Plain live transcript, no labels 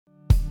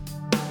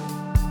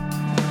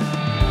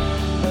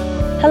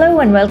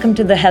Hello and welcome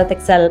to the Health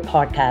Excel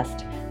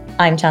podcast.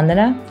 I'm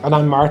Chandana. And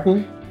I'm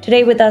Martin.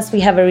 Today with us, we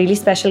have a really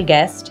special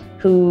guest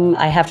who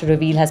I have to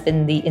reveal has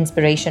been the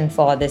inspiration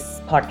for this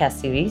podcast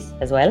series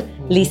as well,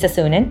 Lisa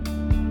Suennen.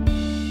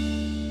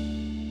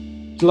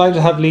 Delighted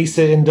to have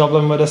Lisa in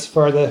Dublin with us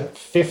for the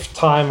fifth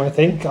time, I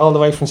think, all the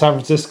way from San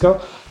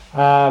Francisco.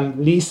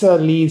 Lisa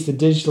leads the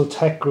digital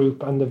tech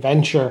group and the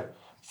venture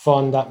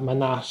fund at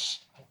Manat.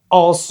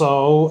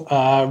 Also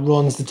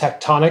runs the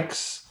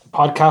Tectonics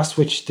podcast,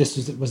 which this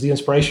was the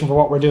inspiration for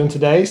what we're doing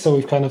today. So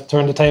we've kind of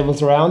turned the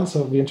tables around. So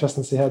it'll be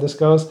interesting to see how this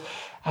goes.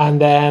 And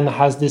then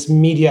has this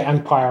media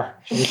empire,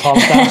 should we call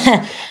it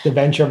that, the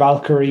Venture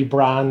Valkyrie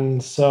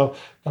brand. So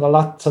got a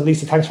lot. So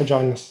Lisa, thanks for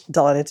joining us.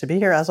 Delighted to be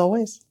here as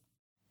always.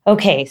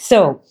 Okay,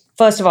 so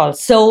first of all,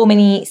 so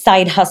many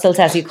side hustles,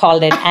 as you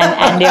called it,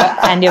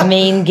 and your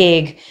main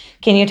gig.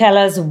 Can you tell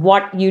us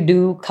what you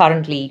do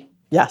currently?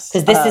 Yes.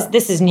 Because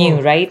this is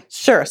new, right?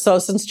 Sure. So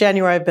since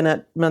January, I've been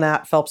at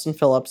Manat, Phelps &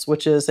 Phillips,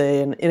 which is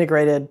an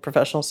integrated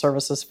professional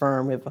services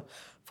firm. We have a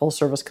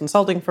full-service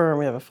consulting firm,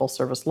 we have a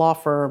full-service law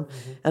firm,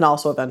 and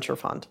also a venture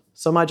fund.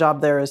 So my job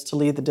there is to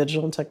lead the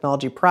digital and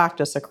technology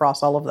practice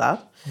across all of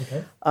that.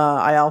 Okay.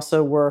 I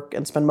also work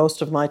and spend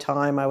most of my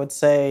time, I would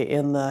say,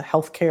 in the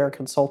healthcare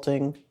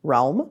consulting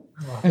realm,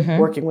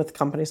 working with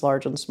companies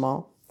large and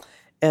small,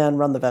 and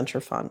run the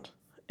venture fund.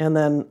 And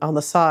then on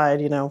the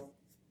side,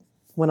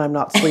 when I'm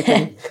not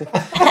sleeping,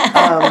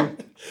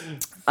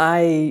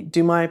 I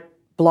do my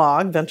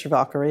blog, Venture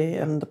Valkyrie,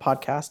 and the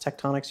podcast,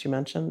 Tectonics, you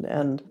mentioned,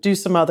 and do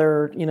some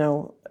other,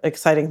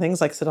 exciting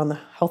things, like sit on the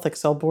Health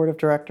Excel board of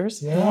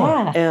directors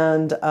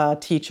and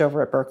teach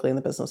over at Berkeley in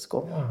the business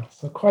school. Yeah,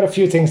 so quite a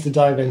few things to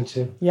dive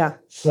into. Yeah.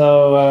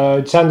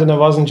 So Chandana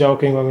wasn't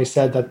joking when we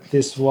said that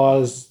this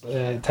was,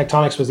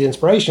 Tectonics was the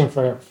inspiration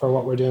for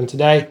what we're doing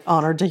today.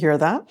 Honored to hear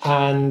that.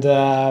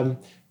 And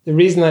the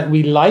reason that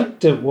we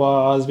liked it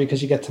was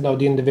because you get to know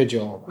the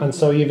individual. And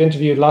so you've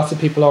interviewed lots of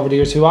people over the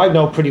years who I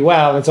know pretty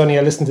well. It's only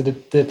I listened to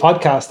the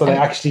podcast that I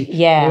actually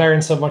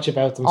learned so much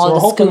about them. So we're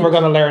hoping we're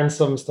going to learn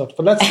some stuff.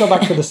 But let's go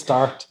back to the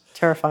start.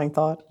 Terrifying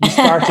thought.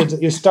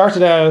 You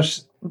started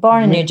out...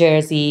 Born in New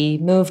Jersey,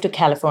 moved to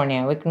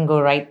California. We can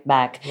go right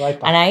back.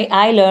 And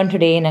I learned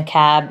today in a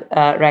cab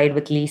ride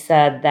with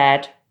Lisa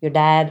that your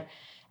dad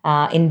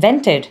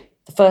invented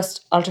the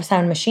first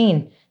ultrasound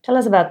machine. Tell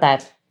us about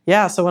that.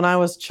 Yeah, so when I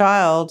was a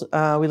child,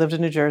 we lived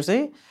in New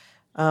Jersey.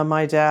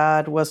 My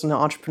dad was an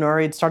entrepreneur.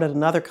 He'd started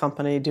another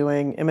company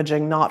doing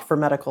imaging, not for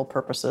medical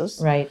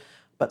purposes,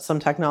 but some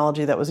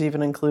technology that was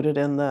even included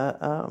in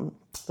the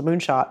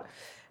moonshot.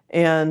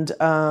 And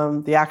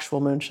the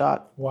actual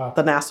moonshot,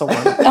 the NASA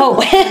one.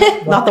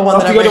 Oh, not the one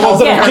that everybody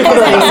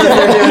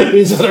else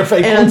These other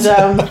fake ones.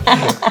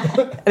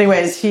 And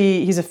anyways,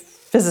 he's a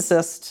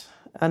physicist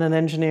and an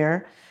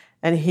engineer.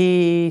 And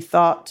he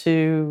thought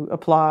to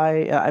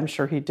apply, I'm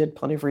sure he did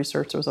plenty of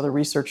research. There was other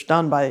research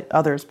done by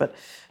others, but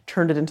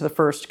turned it into the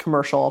first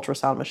commercial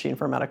ultrasound machine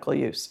for medical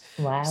use.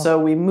 Wow. So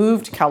we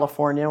moved to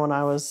California when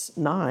I was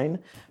 9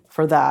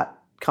 for that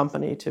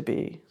company to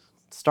be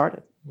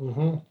started.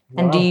 Mm-hmm. Wow.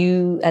 And do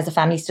you, as a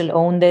family, still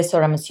own this,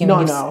 or I'm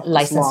assuming you've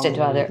licensed it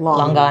to other,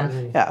 long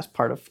gone? Yeah, as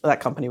part of that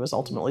company was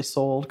ultimately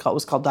sold. It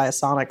was called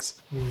Diasonics.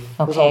 It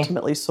was Okay.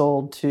 ultimately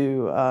sold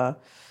to...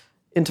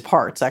 into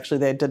parts, actually.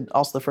 They did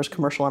also the first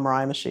commercial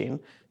MRI machine,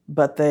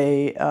 but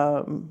the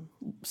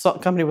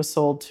company was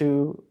sold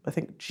to, I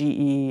think,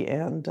 GE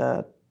and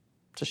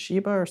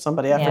Toshiba or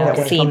somebody. I forget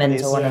what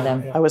Siemens or one of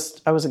them. I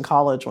was in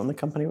college when the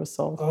company was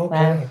sold. Okay.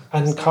 Wow.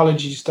 And in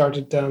college, you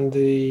started down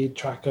the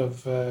track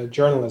of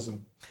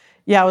journalism.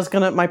 Yeah,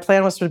 my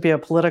plan was to be a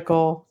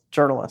political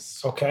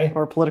journalist. Okay.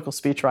 Or a political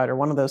speechwriter,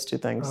 one of those two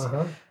things.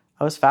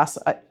 I was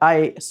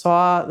I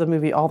saw the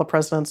movie All the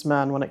President's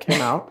Men when it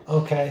came out.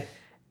 Okay.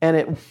 And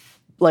it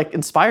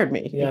inspired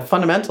me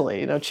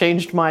fundamentally,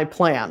 changed my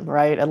plan,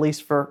 right? At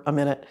least for a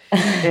minute.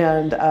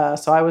 And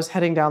so I was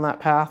heading down that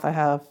path.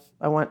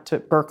 I went to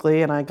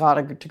Berkeley and I got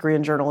a degree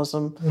in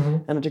journalism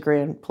and a degree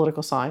in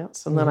political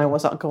science. And then I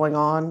was going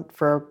on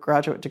for a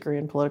graduate degree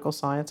in political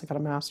science. I got a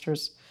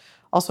master's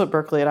also at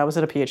Berkeley, and I was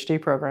at a PhD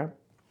program.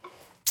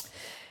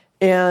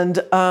 And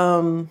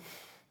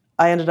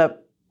I ended up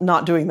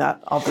not doing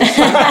that,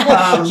 obviously.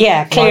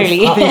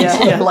 Clearly.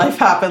 Life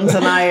happens.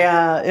 And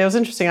it was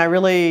interesting.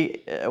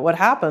 What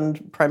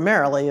happened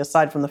primarily,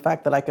 aside from the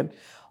fact that I could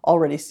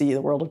already see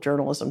the world of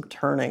journalism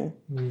turning,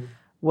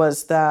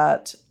 was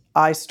that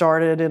I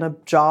started in a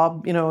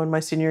job, in my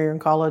senior year in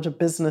college, a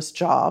business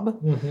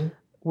job,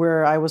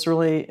 where I was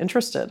really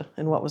interested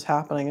in what was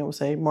happening. It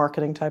was a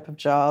marketing type of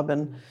job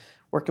and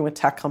working with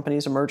tech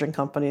companies, emerging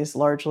companies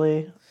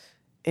largely.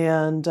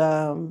 And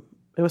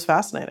it was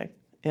fascinating.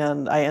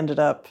 And I ended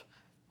up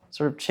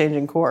sort of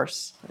changing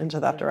course into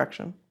that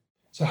direction.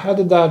 So how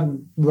did that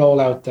roll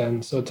out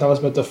then? So tell us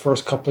about the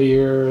first couple of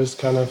years,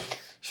 kind of.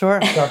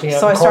 Sure.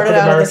 So I started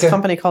out at this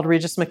company called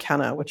Regis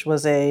McKenna, which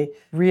was a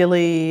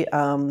really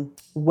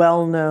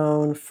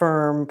well-known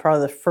firm,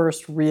 probably the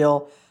first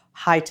real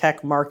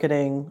high-tech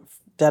marketing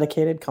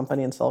dedicated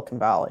company in Silicon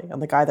Valley.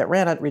 And the guy that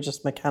ran it,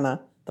 Regis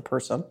McKenna, the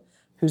person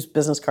whose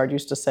business card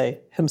used to say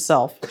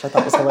himself, which I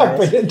thought was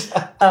hilarious,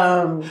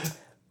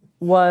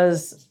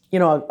 was,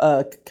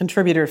 a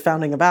contributor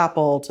founding of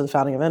Apple to the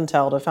founding of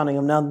Intel to founding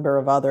a number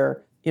of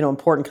other,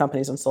 important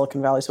companies in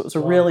Silicon Valley. So it was a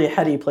really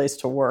heady place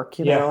to work,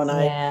 and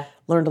I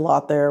learned a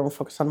lot there. We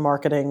focused on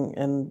marketing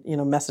and,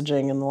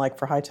 messaging and the like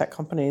for high-tech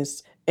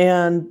companies.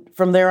 And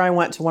from there, I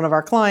went to one of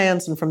our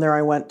clients, and from there,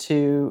 I went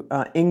to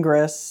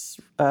Ingress,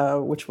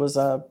 which was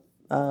a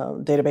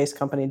database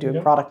company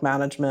doing product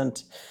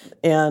management.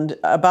 And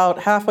about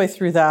halfway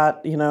through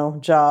that,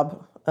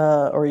 job,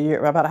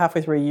 about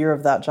halfway through a year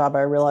of that job,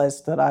 I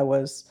realized that I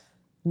was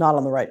not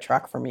on the right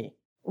track for me.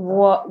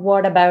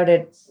 What about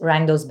it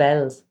rang those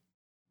bells?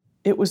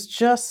 It was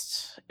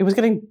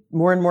getting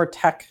more and more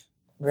tech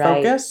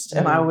focused,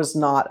 and I was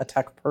not a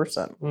tech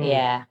person.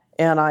 Yeah.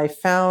 And I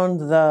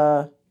found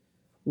the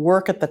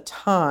work at the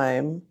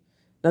time,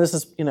 now this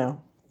is,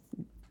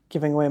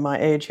 giving away my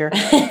age here.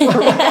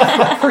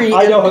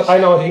 I know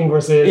what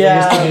Ingress is.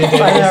 Yeah, I used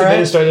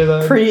to be a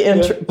database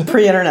administrator.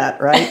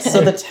 Pre-internet, right?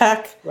 So the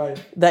tech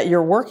that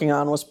you're working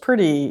on was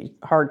pretty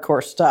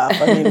hardcore stuff.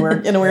 I mean,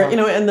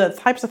 and the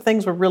types of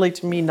things were really,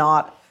 to me,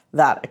 not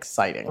that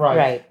exciting.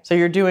 Right. So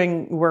you're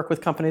doing work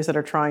with companies that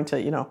are trying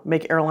to,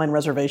 make airline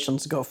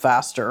reservations go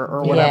faster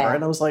or whatever. Yeah.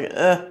 And I was like,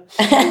 ugh.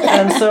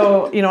 And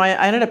so,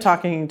 I ended up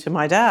talking to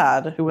my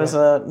dad, who was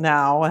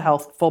now a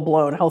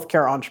full-blown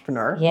healthcare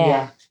entrepreneur.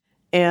 Yeah.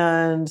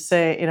 And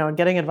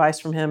getting advice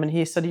from him. And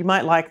he said, you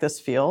might like this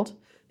field.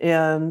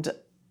 And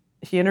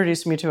he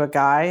introduced me to a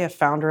guy, a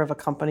founder of a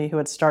company who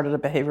had started a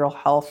behavioral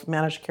health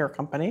managed care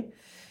company.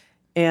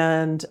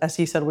 And as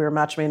he said, we were a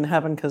match made in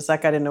heaven because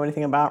that guy didn't know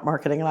anything about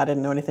marketing and I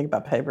didn't know anything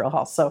about behavioral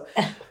health. So,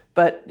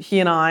 but he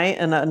and I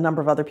and a number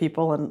of other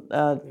people and,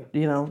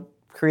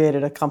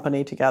 created a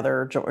company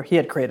together. He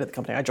had created the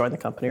company. I joined the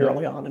company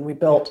early on, and we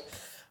built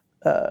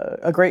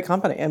a great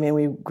company. I mean,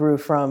 we grew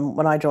from,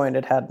 when I joined,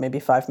 it had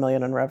maybe 5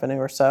 million in revenue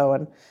or so.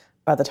 And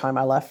by the time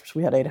I left,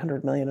 we had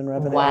 800 million in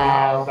revenue.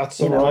 Wow. That's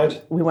so right.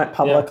 We went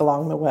public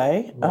along the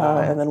way.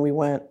 And then we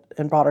went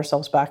and brought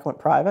ourselves back, went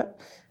private.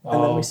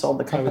 And then we sold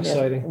the company. How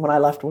exciting. When I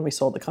left, when we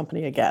sold the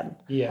company again.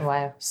 Yeah.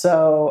 Wow.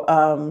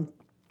 So,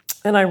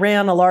 and I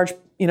ran a large,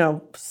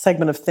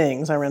 segment of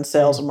things. I ran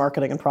sales and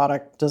marketing and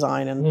product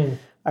design, and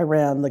I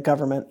ran the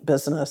government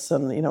business,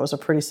 and, it was a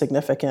pretty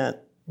significant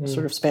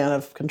sort of span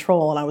of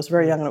control. And I was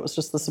very young, and it was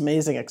just this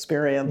amazing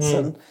experience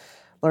and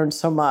learned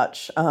so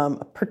much,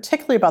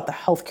 particularly about the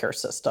healthcare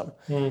system.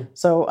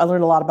 So I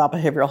learned a lot about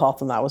behavioral health,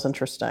 and that was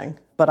interesting.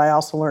 But I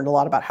also learned a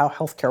lot about how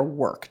healthcare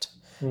worked.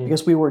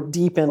 Because we were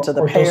deep into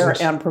the payer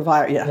and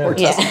provider,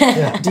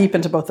 deep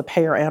into both the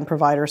payer and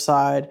provider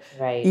side.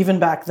 Right. Even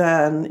back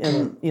then,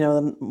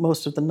 in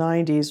most of the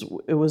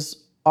 90s,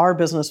 our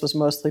business was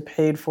mostly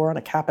paid for on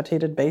a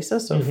capitated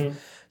basis.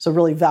 So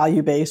really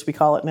value-based, we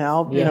call it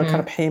now, kind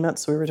of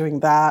payments. So we were doing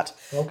that.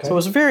 Okay. So it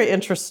was very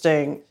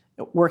interesting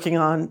working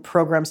on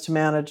programs to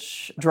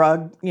manage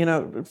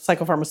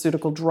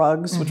psychopharmaceutical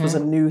drugs, which was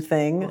a new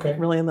thing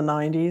really in the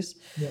 90s,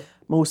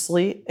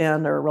 mostly,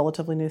 and a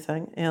relatively new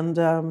thing.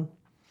 And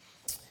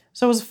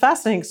so it was a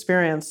fascinating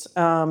experience.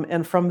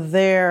 And from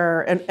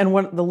there, and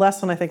the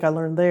lesson I think I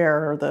learned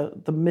there, or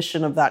the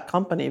mission of that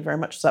company, very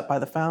much set by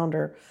the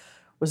founder,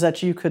 was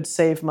that you could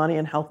save money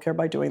in healthcare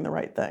by doing the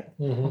right thing.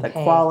 That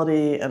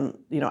quality and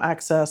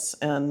access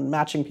and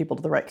matching people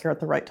to the right care at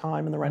the right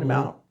time and the right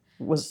amount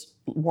was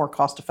more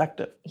cost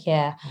effective.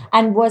 Yeah.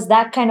 And was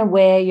that kind of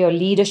where your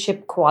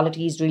leadership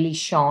qualities really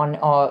shone,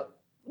 or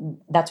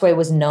that's where it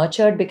was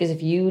nurtured? Because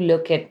if you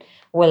look at,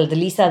 the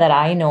Lisa that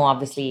I know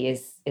obviously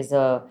is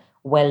a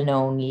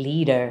well-known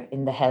leader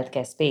in the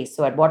healthcare space.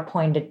 So at what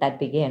point did that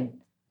begin?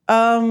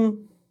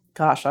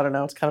 Gosh, I don't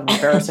know. It's kind of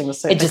embarrassing to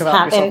say. It just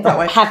happened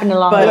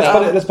along the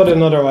way. Let's put it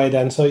another way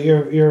then. So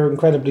you're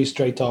incredibly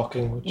straight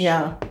talking, which,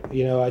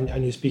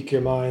 and you speak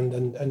your mind,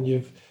 and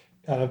you've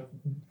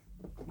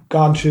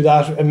gone through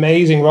that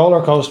amazing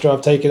roller coaster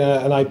of taking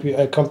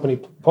a company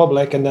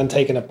public and then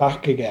taking it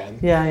back again.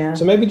 Yeah.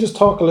 So maybe just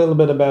talk a little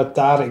bit about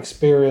that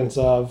experience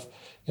of,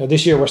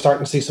 this year we're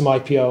starting to see some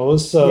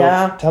IPOs. So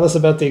tell us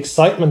about the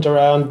excitement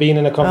around being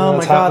in a company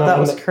that's happening. Oh my God, that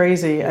was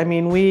crazy. I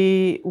mean,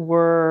 we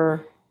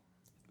were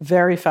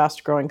very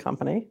fast growing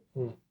company.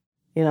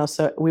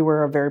 So we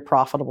were a very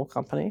profitable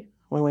company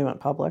when we went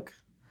public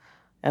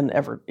and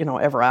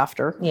ever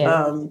after.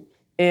 Yeah.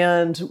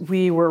 And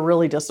we were a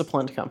really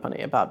disciplined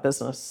company about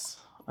business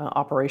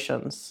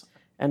operations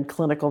and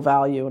clinical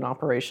value and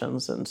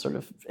operations and sort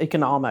of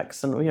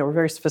economics. And, we're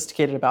very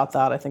sophisticated about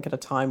that, I think, at a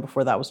time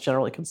before that was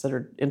generally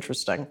considered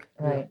interesting.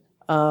 Right.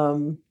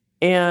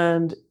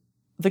 And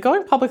the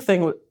going public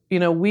thing,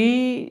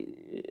 we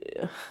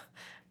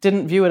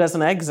didn't view it as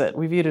an exit.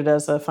 We viewed it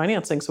as a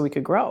financing so we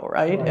could grow,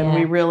 right? Yeah. And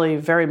we really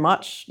very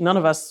much, none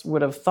of us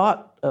would have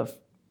thought of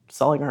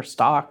selling our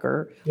stock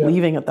or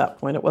leaving at that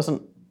point. It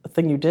wasn't a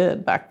thing you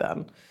did back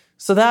then.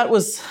 So that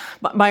was,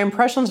 my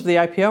impressions of the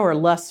IPO are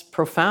less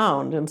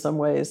profound in some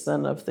ways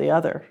than of the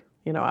other,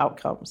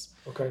 outcomes.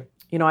 Okay.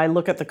 I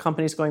look at the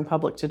companies going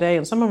public today,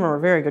 and some of them are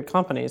very good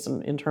companies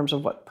in terms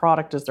of what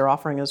product is they're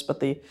offering us, but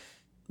the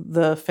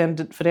the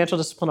financial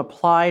discipline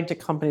applied to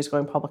companies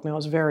going public now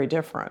is very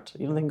different.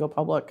 They can go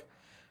public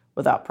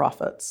without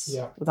profits,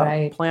 without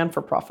a plan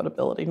for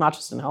profitability, not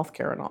just in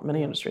healthcare, in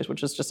many industries,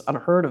 which is just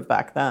unheard of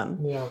back then.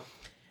 Yeah.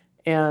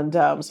 And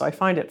so I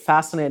find it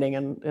fascinating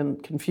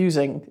and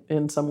confusing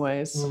in some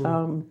ways.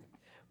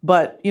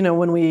 But,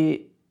 when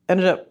we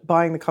ended up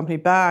buying the company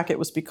back, it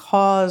was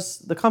because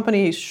the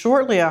company,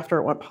 shortly after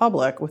it went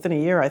public, within a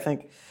year, I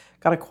think,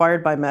 got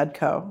acquired by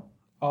Medco.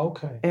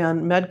 Okay.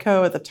 And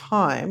Medco at the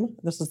time,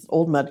 this is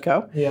old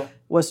Medco,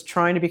 was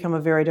trying to become a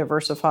very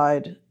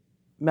diversified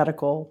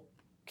medical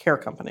care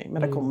company,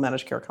 medical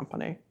managed care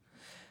company.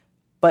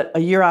 But a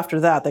year after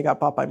that, they got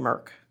bought by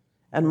Merck.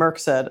 And Merck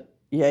said,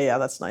 yeah,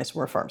 that's nice.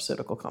 We're a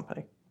pharmaceutical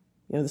company.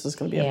 This is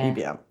going to be a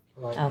PBM.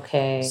 Right.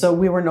 Okay. So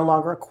we were no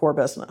longer a core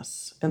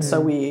business. And so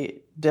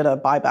we did a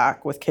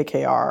buyback with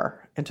KKR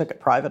and took it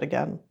private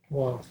again.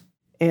 Wow.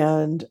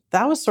 And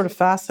that was sort of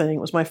fascinating.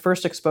 It was my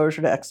first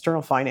exposure to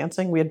external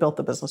financing. We had built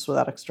the business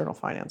without external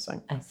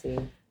financing. I see.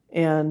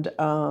 And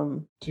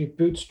so you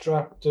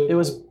bootstrapped it.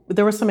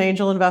 There was some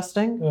angel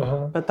investing,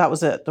 but that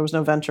was it. There was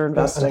no venture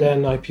investing.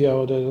 And then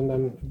IPO'd it,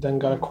 and then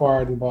got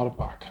acquired and bought it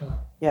back. Huh?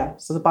 Yeah.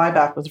 So the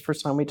buyback was the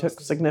first time we took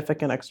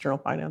significant external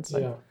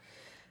financing. Yeah.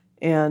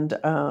 And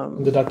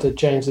did that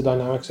change the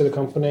dynamics of the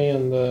company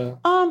and the?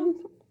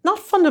 Not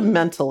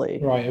fundamentally.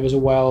 Right. It was a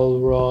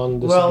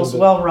well-run. It was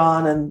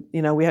well-run,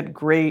 and we had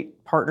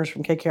great partners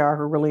from KKR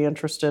who were really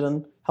interested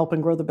in helping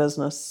grow the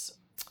business.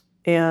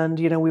 And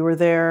we were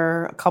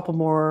there a couple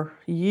more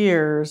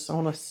years. I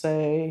want to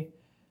say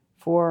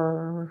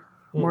 4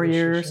 more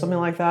years, something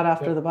like that,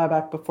 after the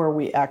buyback, before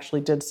we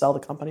actually did sell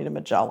the company to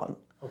Magellan.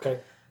 Okay.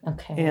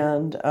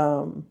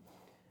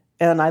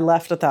 And I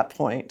left at that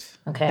point.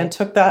 Okay. And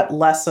took that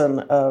lesson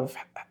of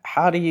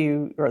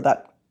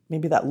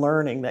that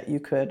learning that you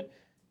could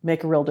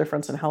make a real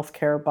difference in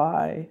healthcare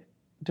by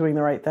doing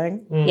the right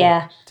thing.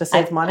 Yeah. To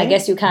save money. I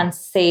guess you can't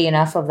say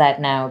enough of that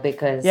now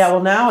because now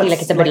I feel like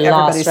it's a bit everybody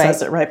lost, right?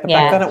 says it, right? But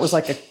back then it was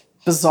like a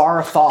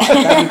bizarre thought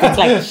that,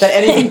 that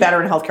anything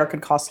better in healthcare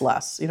could cost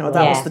less. That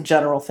was the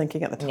general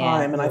thinking at the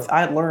time. And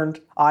I had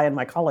learned, I and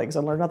my colleagues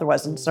had learned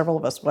otherwise, and several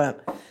of us went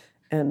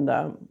and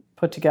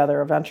put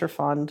together a venture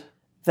fund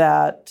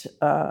that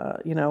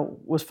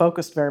was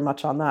focused very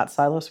much on that,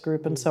 Silos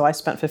Group. And so I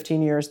spent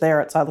 15 years there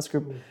at Silos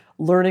Group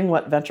learning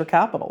what venture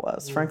capital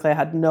was. Frankly, I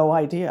had no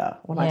idea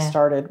when I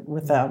started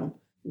with them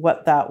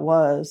what that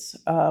was.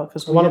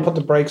 Because I want to put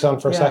the brakes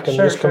on for a second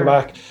and just come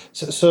back.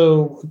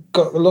 So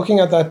looking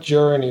at that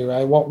journey,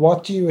 right,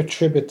 what do you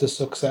attribute the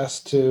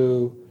success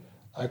to?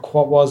 Like,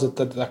 what was it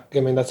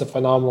that's a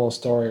phenomenal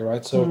story,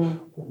 right? So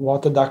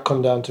what did that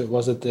come down to?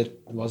 Was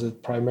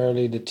it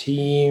primarily the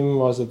team?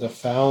 Was it the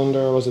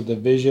founder? Was it the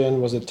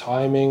vision? Was it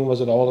timing? Was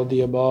it all of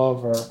the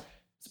above? Or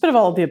it's a bit of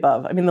all of the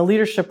above. I mean, the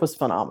leadership was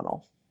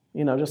phenomenal.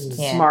 Just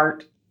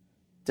smart,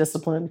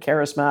 disciplined,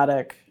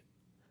 charismatic,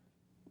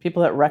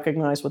 people that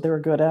recognized what they were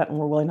good at and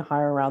were willing to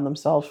hire around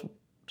themselves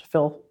to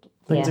fill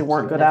things they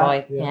weren't good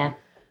at.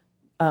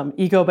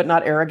 Ego, but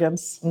not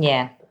arrogance.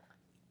 Yeah.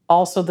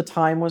 Also, the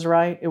time was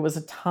right. It was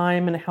a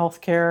time in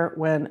healthcare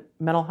when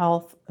mental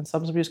health and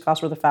substance abuse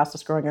costs were the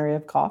fastest growing area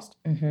of cost.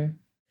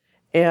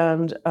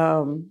 And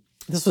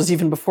this was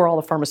even before all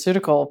the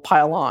pharmaceutical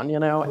pile on,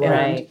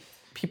 and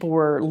people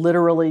were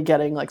literally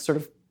getting sort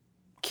of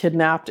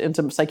kidnapped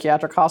into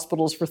psychiatric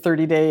hospitals for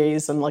 30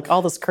 days and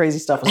all this crazy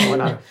stuff was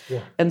going on.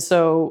 And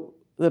so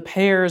the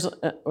payers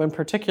in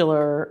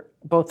particular,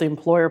 both the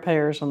employer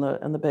payers and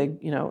the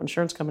big,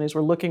 insurance companies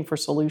were looking for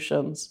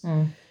solutions.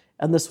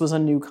 And this was a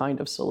new kind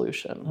of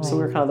solution. So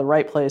we were kind of the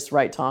right place,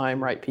 right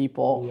time, right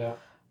people.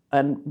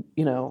 And,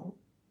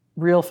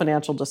 real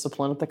financial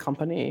discipline at the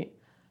company,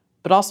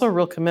 but also a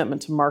real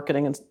commitment to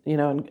marketing and,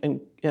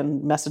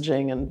 and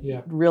messaging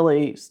and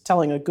really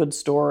telling a good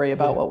story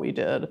about what we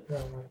did.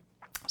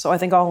 So I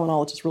think all in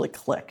all, it just really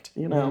clicked,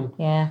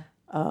 Yeah.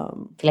 I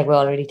feel like we're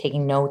already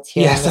taking notes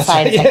here on the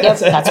side. It's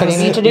that's what you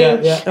need to do.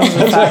 It was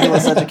a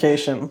fabulous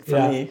education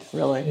for me,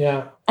 really.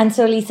 Yeah. And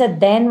so, Lisa,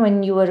 then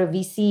when you were a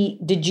VC,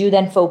 did you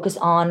then focus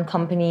on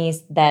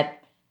companies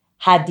that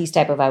had these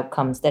type of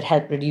outcomes that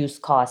helped reduce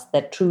costs,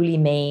 that truly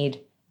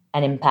made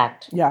an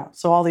impact? Yeah.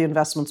 So all the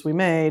investments we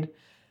made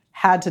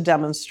had to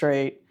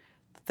demonstrate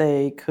that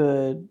they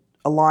could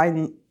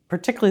align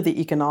particularly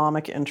the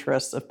economic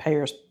interests of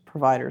payers,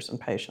 providers, and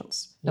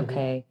patients.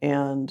 Okay.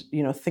 And,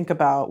 think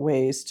about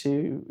ways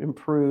to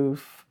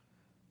improve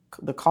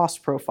the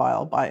cost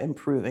profile by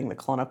improving the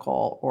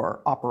clinical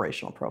or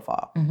operational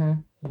profile.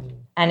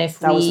 And if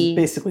that was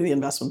basically the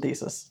investment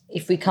thesis.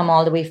 If we come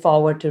all the way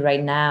forward to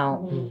right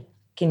now,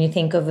 can you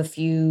think of a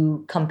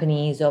few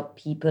companies or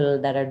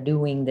people that are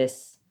doing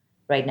this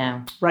right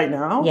now? Right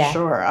now? Yeah.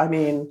 Sure. I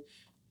mean,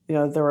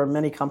 there were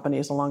many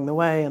companies along the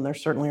way, and there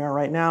certainly are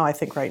right now. I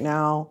think right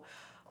now,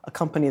 a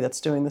company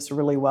that's doing this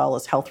really well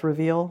is Health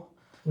Reveal.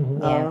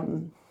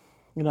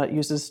 It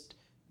uses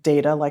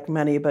data like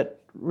many,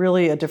 but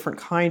really a different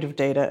kind of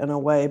data in a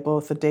way,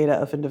 both the data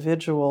of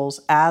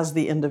individuals as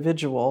the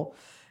individual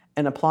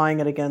and applying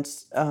it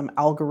against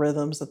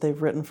algorithms that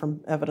they've written from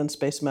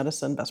evidence-based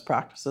medicine, best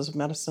practices of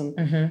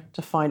medicine,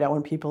 to find out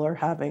when people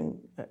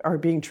are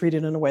being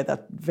treated in a way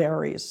that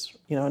varies,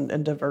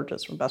 and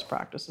diverges from best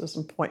practices,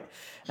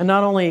 and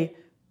not only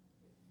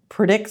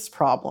predicts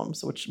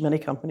problems, which many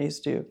companies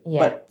do,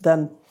 but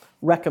then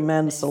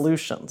recommend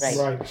solutions.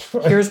 Right.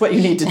 Here's what you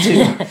need to do.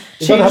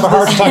 You don't have a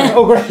heart attack.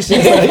 Oh, great.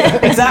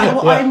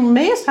 Exactly. Well, I'm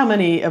amazed how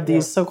many of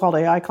these so-called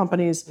AI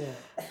companies,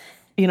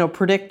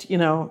 predict,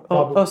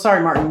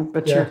 sorry, Martin,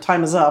 but your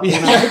time is up. Great.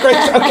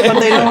 Okay. But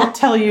they don't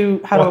tell you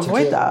how to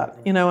avoid that.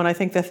 And I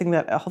think the thing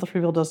that Health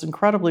Reveal does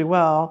incredibly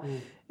well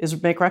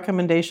is make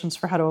recommendations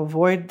for how to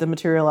avoid the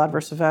material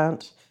adverse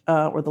event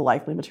or the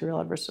likely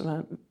material adverse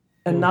event.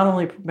 And not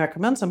only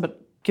recommends them,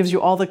 but gives you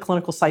all the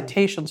clinical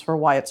citations for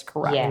why it's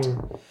correct. Yeah.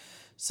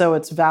 So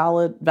it's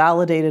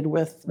validated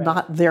with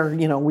not their,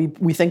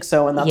 we think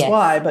so and that's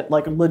why, but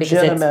like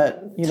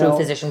legitimate, through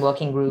physician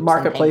working groups,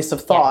 marketplace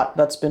of thought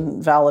that's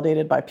been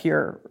validated by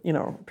peer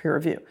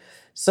review.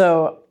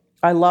 So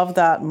I love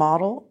that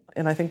model,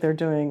 and I think they're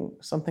doing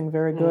something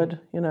very good.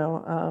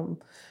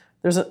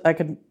 I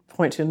could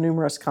point to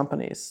numerous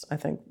companies, I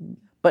think,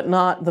 but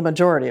not the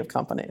majority of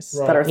companies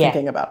that are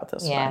thinking about it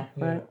this way.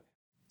 Right.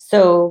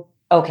 So,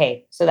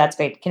 okay, so that's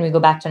great. Can we go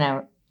back to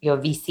now your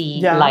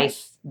VC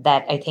life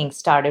that I think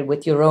started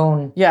with your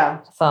own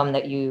firm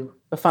that you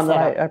the fund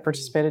that I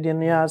participated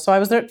in? Yeah, so I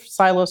was there at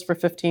Silos for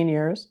 15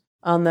 years,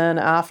 and then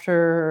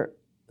after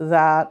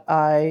that,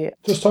 I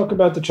just talk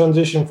about the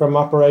transition from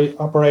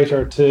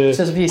operator to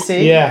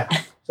VC. Yeah.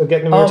 So we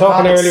were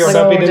talking earlier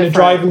about being in the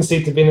driving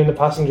seat to being in the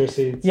passenger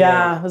seat.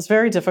 Yeah, it was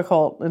very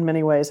difficult in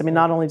many ways. I mean,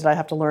 not only did I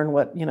have to learn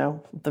what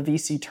the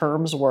VC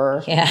terms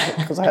were,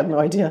 because I had no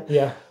idea.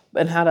 Yeah.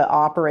 And how to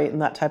operate in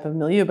that type of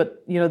milieu.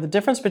 But, the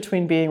difference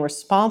between being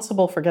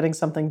responsible for getting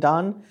something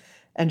done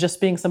and just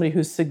being somebody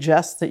who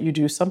suggests that you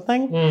do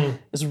something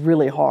is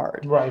really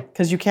hard. Right.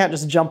 Because you can't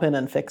just jump in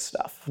and fix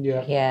stuff.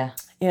 Yeah. Yeah.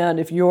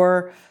 And if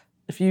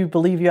you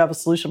believe you have a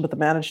solution but the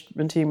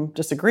management team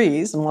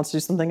disagrees and wants to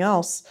do something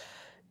else,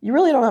 you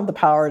really don't have the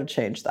power to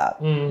change that.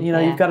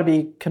 You've got to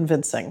be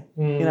convincing.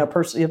 You have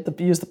to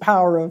use the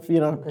power of,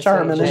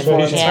 charm and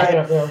influence,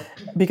 right? Yeah.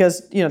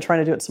 Because, trying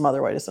to do it some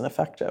other way isn't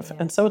effective. Yeah.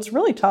 And so it's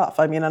really tough.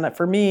 I mean, and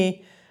for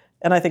me,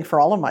 and I think for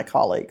all of my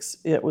colleagues,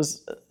 it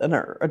was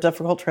a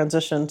difficult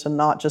transition to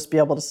not just be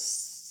able to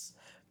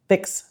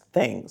fix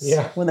things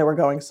when they were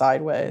going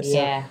sideways.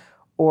 Yeah.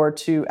 Or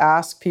to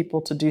ask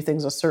people to do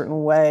things a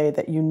certain way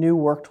that you knew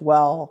worked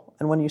well,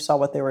 and when you saw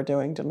what they were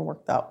doing didn't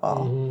work that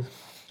well. Mm-hmm.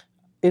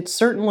 It's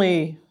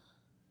certainly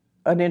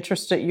an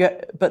interesting,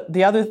 but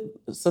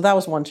so that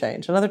was one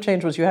change. Another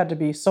change was you had to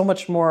be so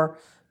much more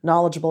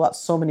knowledgeable about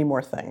so many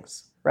more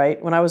things,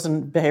 right? When I was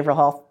in behavioral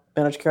health,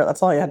 managed care,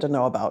 that's all you had to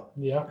know about.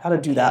 Yeah. How to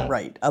do that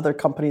right. Other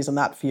companies in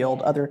that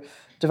field, other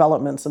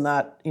developments in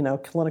that,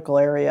 clinical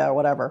area or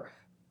whatever.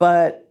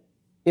 But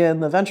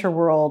in the venture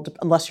world,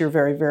 unless you're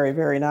very, very,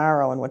 very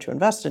narrow in what you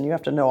invest in, you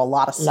have to know a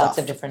lot of stuff. Lots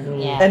of different,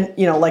 And,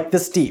 like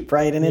this deep,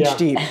 right? An inch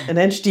deep. An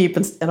inch deep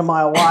and a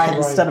mile wide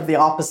instead of the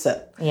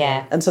opposite.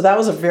 Yeah. And so that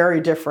was a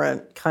very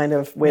different kind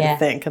of way to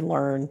think and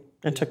learn.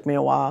 It took me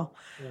a while.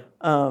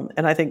 Yeah.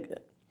 And I think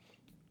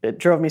it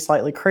drove me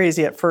slightly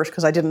crazy at first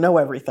because I didn't know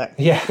everything,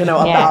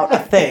 about a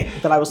thing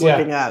that I was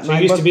looking at. So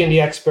you used to being the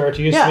expert,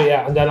 you used to be,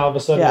 and then all of a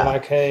sudden you're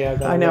like, hey,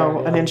 I know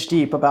an inch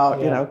deep about,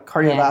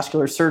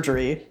 cardiovascular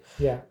surgery.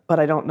 Yeah. But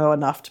I don't know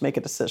enough to make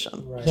a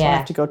decision. Right. So I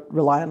have to go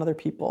rely on other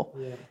people.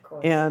 Yeah, of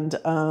course.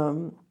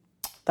 And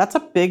that's a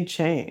big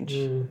change.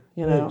 Yeah.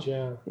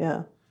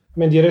 I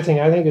mean, the other thing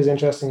I think is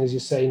interesting is you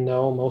say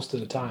no most of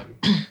the time.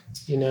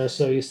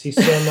 So you see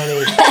so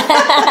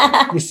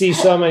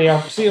many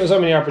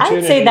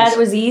opportunities. I'd say that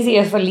was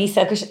easier for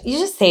Lisa because you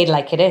just say it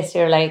like it is.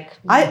 You're like,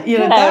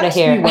 get out of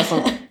here.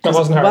 That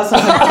wasn't hard.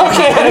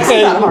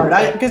 Okay. Not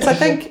hard. Because I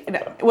think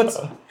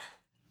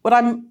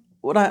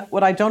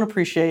what I don't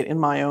appreciate in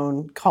my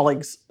own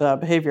colleagues'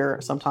 behavior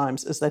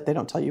sometimes is that they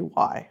don't tell you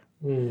why.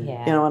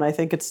 Yeah. And I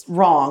think it's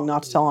wrong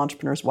not to tell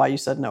entrepreneurs why you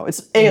said no.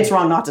 It's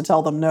wrong not to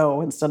tell them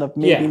no instead of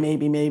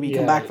maybe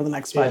come back for the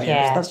next 5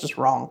 years. That's just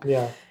wrong.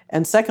 Yeah.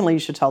 And secondly, you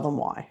should tell them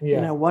why.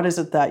 Yeah. What is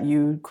it that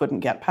you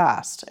couldn't get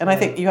past? And I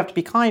think you have to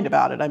be kind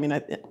about it. I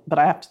mean, but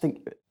I have to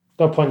think.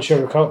 No point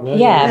sugarcoating it.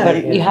 Yeah,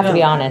 but you have to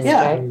be honest,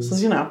 right?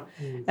 So,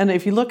 and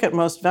if you look at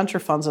most venture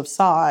funds of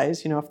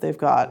size, if they've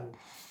got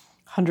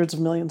hundreds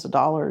of millions of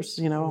dollars,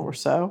 or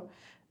so,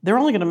 they're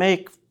only going to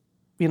make,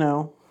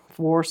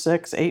 4,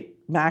 6, 8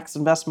 max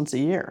investments a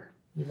year.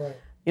 Right.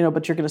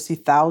 But you're going to see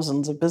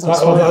thousands of business.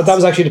 That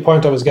was actually the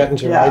point I was getting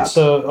to, right?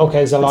 So,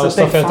 there's a lot of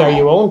stuff out there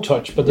you won't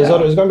touch, but there's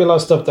going to be a lot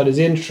of stuff that is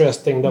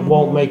interesting that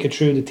won't make it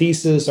through the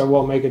thesis or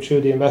won't make it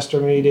through the investor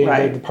meeting,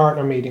 the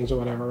partner meetings or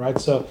whatever, right?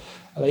 So,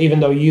 even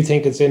though you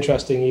think it's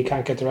interesting, you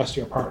can't get the rest of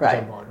your partners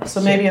on board. Right?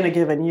 So maybe in a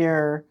given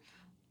year,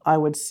 I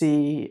would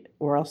see,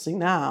 or I'll see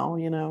now,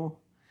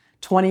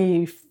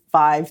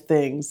 25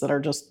 things that are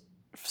just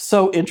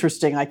so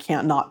interesting I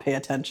can't not pay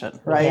attention,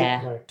 right?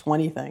 Yeah. Right.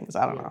 20 things,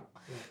 I don't know.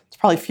 It's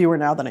probably fewer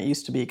now than it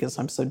used to be because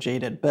I'm so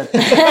jaded. But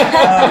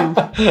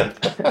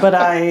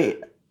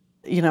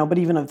but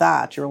even of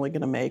that, you're only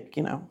going to make,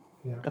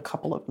 a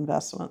couple of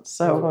investments.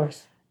 So, Of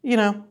course.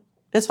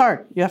 It's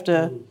hard. You have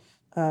to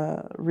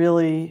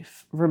really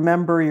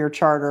remember your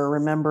charter,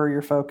 remember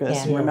your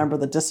focus, and remember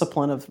the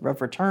discipline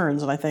of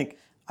returns. And I think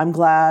I'm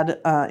glad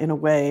in a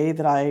way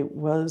that I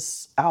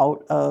was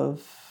out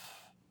of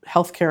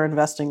healthcare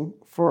investing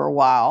for a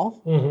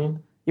while,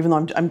 even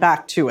though I'm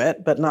back to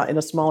it, but not in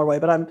a smaller way.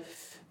 But I'm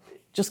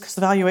just because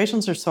the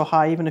valuations are so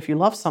high, even if you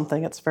love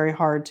something, it's very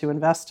hard to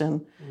invest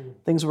in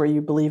things where you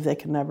believe they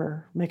can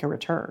never make a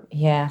return.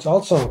 Yeah. It's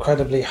also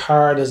incredibly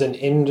hard as an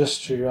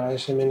industry,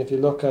 right? I mean, if you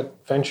look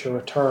at venture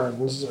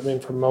returns, I mean,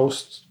 for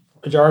most,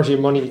 majority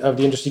of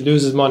the industry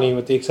loses money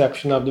with the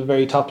exception of the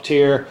very top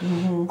tier.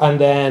 And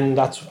then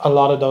that's a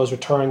lot of those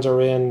returns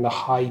are in the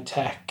high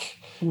tech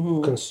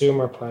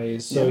consumer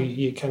plays. So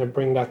you kind of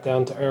bring that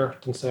down to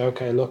earth and say,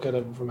 okay, look at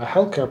it from a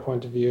healthcare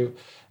point of view.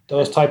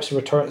 Those types of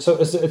returns. So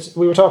it's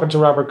we were talking to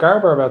Robert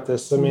Garber about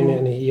this. I mean,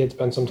 and he had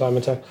spent some time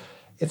in tech.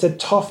 It's a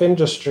tough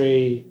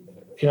industry.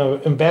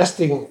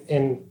 Investing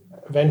in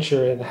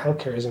venture in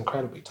healthcare is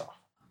incredibly tough.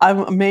 I'm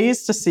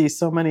amazed to see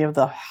so many of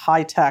the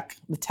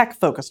the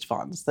tech-focused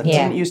funds that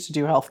didn't used to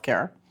do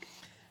healthcare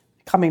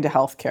coming to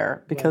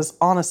healthcare because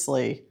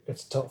honestly,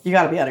 it's tough. You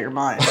got to be out of your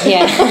mind.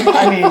 Yeah.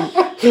 I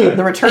mean,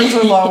 the returns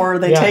are lower.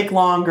 They take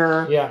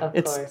longer. Yeah,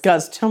 it's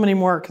got too many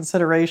more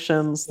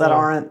considerations that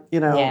aren't,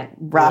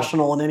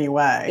 rational in any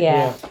way.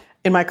 Yeah.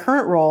 In my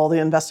current role, the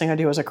investing I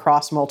do is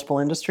across multiple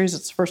industries.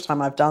 It's the first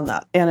time I've done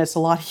that, and it's a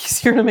lot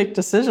easier to make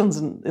decisions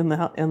in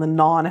the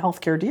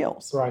non-healthcare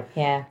deals. Right.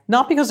 Yeah.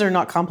 Not because they're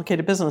not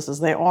complicated businesses.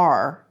 They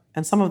are,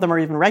 and some of them are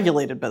even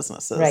regulated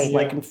businesses,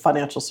 like in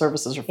financial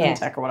services or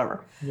fintech or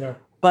whatever. Yeah.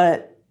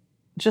 But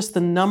just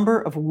the number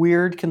of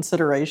weird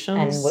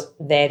considerations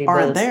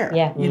aren't there.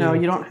 Yeah. You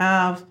don't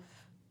have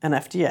an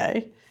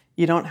FDA.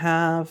 You don't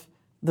have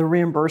the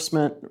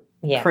reimbursement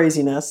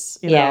craziness.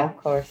 You know, of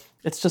course.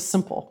 It's just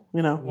simple.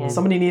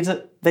 Somebody needs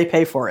it, they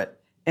pay for it.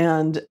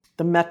 And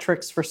the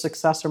metrics for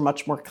success are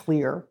much more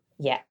clear.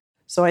 Yeah.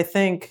 So I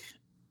think,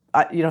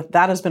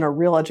 that has been a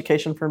real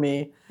education for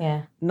me.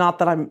 Yeah. Not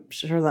that I'm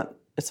sure that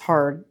it's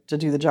hard to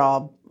do the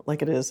job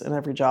like it is in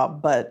every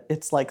job, but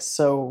it's like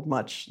so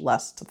much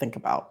less to think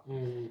about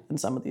in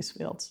some of these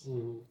fields.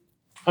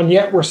 And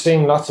yet we're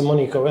seeing lots of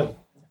money go in.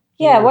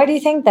 Yeah, why do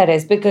you think that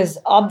is? Because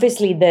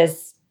obviously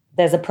there's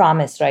a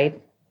promise, right?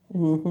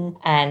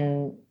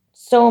 And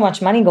so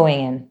much money going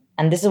in.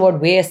 And this is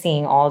what we're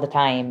seeing all the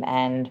time.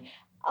 And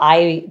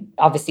I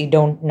obviously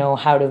don't know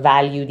how to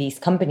value these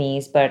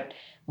companies, but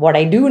what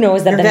I do know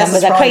is that the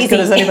numbers are crazy. As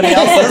good as anybody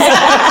else's.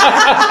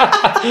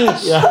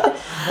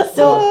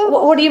 So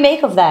what do you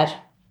make of that?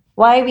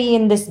 Why are we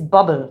in this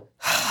bubble?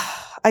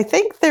 I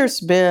think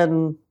there's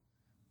been,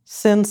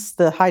 since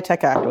the High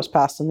Tech Act was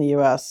passed in the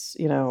U.S.,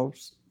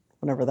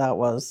 whenever that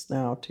was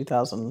now,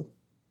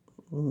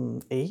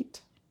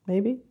 2008,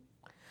 maybe?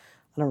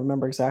 I don't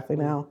remember exactly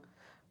now.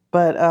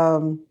 But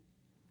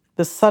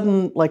the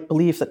sudden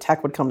belief that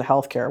tech would come to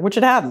healthcare, which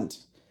it hadn't,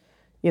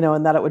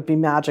 and that it would be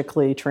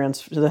magically the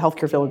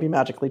healthcare field would be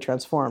magically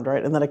transformed,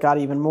 right? And then it got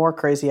even more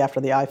crazy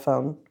after the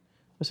iPhone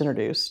was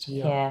introduced.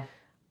 Yeah.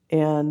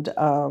 And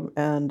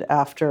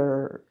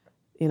after,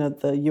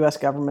 the U.S.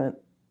 government,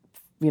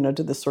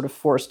 did this sort of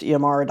forced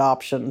EMR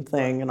adoption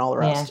thing and all the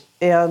rest.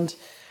 Yeah. And,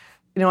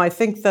 I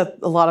think that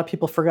a lot of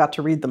people forgot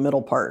to read the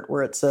middle part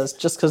where it says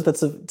just because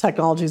the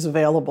technology is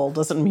available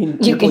doesn't mean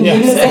you can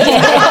use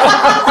it.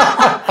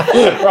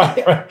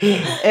 Right.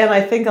 And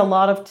I think a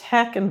lot of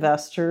tech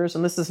investors,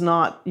 and this is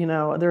not,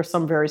 there are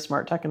some very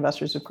smart tech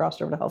investors who've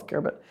crossed over to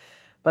healthcare,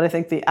 but I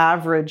think the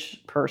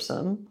average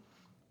person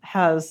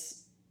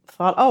has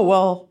thought, oh,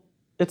 well,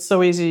 it's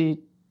so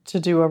easy to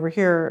do over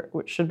here,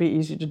 which should be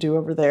easy to do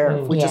over there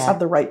if we just have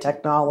the right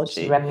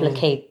technology. Just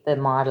replicate the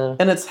model.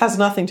 And it has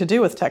nothing to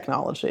do with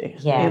technology.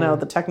 Yeah.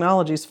 The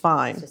technology's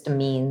fine. It's just a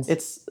means.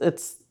 It's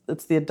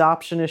the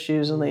adoption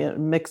issues and the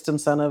mixed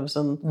incentives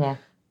and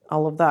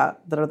all of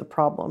that are the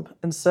problem.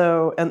 And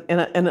so, and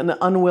an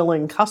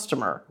unwilling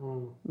customer,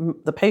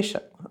 the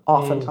patient,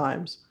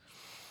 oftentimes.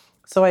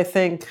 So I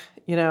think,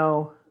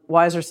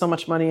 why is there so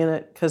much money in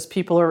it? Because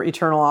people are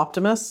eternal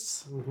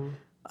optimists.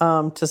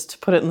 Just to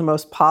put it in the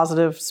most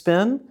positive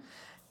spin.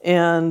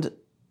 And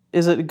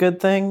is it a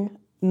good thing?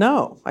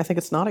 No, I think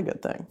it's not a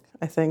good thing.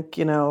 I think,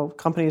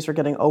 companies are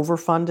getting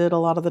overfunded a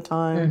lot of the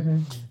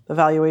time. The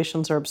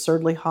valuations are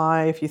absurdly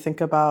high. If you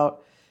think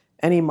about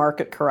any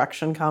market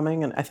correction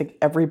coming, and I think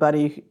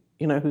everybody,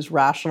 who's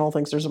rational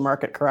thinks there's a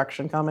market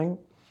correction coming.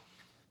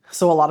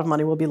 So a lot of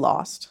money will be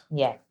lost.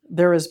 Yeah.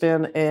 There has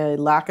been a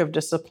lack of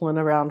discipline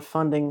around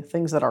funding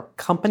things that are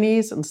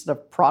companies instead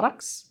of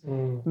products.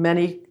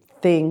 Many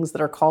things that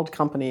are called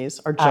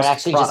companies are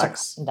just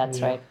products. That's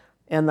right.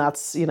 And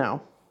that's,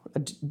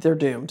 they're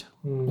doomed.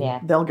 Yeah.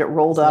 They'll get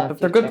rolled up. If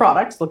they're good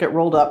products, they'll get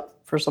rolled up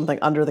for something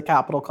under the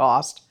capital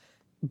cost.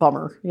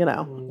 Bummer,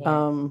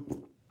 and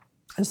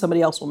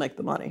somebody else will make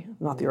the money,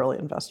 not the early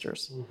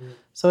investors.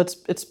 So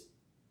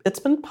it's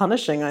been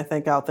punishing, I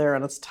think, out there.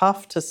 And it's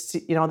tough to see,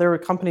 there are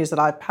companies that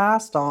I've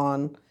passed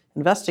on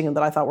investing in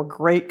that I thought were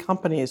great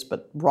companies,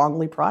 but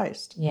wrongly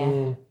priced.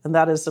 Yeah. And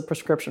that is a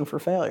prescription for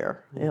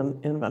failure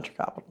in venture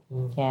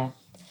capital. Yeah.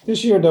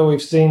 This year, though,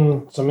 we've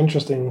seen some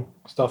interesting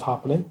stuff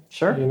happening.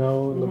 Sure. You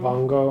know, the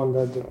Bongo and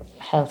the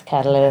Health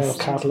catalyst.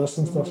 catalyst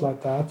and stuff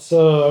like that.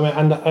 So, I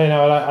mean, and you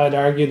know, I'd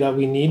argue that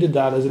we needed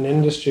that as an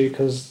industry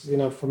because, you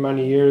know, for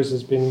many years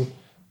there's been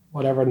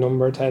whatever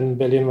number, 10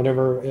 billion,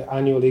 whatever,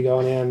 annually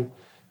going in.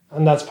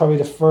 And that's probably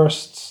the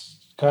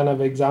first kind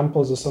of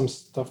examples of some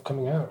stuff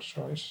coming out,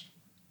 right?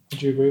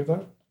 Would you agree with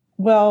that?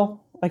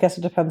 Well, I guess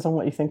it depends on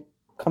what you think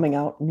coming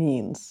out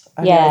means.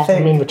 Yeah. mean,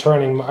 I mean,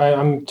 returning.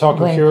 I'm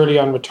talking Right. purely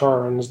on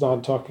returns,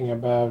 not talking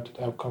about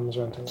outcomes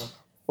or anything like that.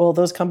 well,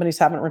 those companies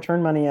haven't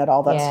returned money yet.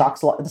 All that Yeah. stock's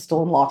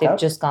still in They've lockup.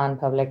 just gone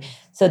public.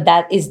 So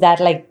is that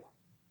like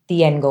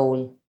the end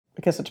goal?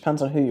 I guess it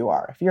depends on who you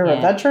are. If you're Yeah.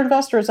 a venture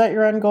investor, is that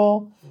your end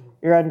goal?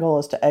 Your end goal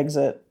is to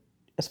exit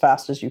as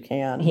fast as you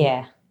can.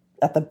 Yeah.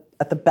 At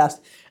the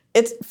best.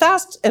 It's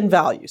fast and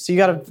value. So you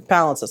got to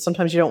balance it.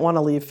 Sometimes you don't want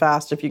to leave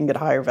fast if you can get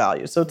higher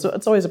value. So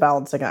it's always a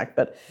balancing act.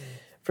 But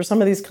for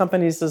some of these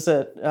companies, is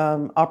it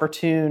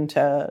opportune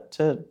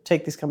to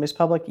take these companies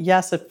public?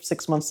 Yes, if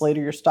 6 months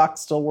later your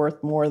stock's still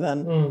worth more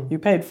than you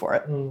paid for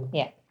it.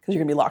 Yeah. Because you're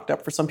going to be locked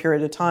up for some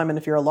period of time. And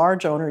if you're a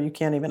large owner, you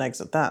can't even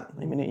exit then.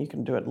 I mean, you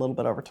can do it a little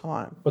bit over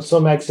time. But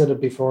some exited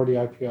before the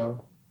IPO.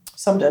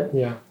 Some did.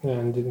 Yeah,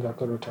 and didn't get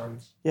good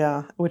returns.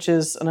 Yeah, which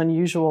is an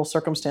unusual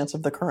circumstance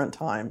of the current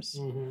times.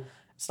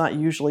 It's not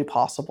usually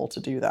possible to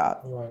do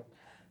that Right.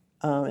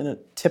 in a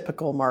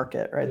typical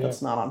market, right? Yeah.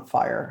 That's not on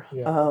fire.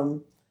 Yeah.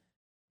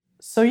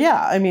 So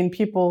yeah, I mean,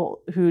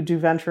 people who do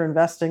venture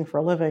investing for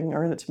a living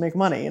are in it to make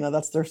money. You know,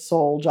 that's their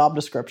sole job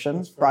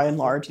description, by and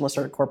large, unless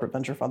they're a corporate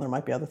venture fund. There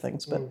might be other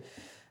things, but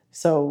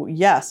so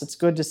yes, it's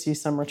good to see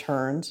some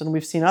returns, and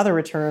we've seen other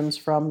returns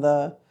from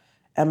the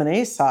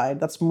M&A side.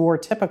 That's more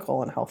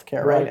typical in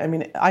healthcare, right? Right. I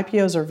mean,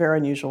 IPOs are very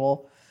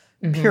unusual,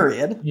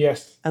 period,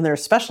 Yes. and they're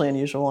especially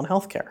unusual in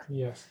healthcare.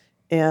 Yes.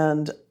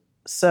 And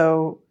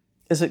so,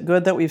 is it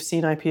good that we've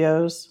seen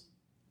IPOs?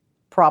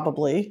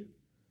 Probably.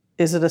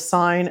 Is it a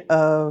sign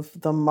of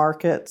the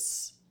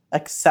market's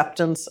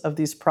acceptance of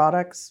these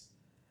products?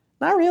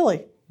 Not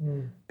really,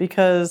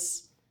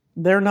 because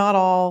they're not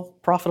all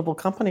profitable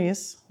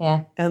companies,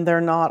 Yeah. and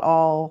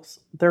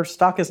their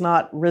stock is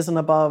not risen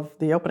above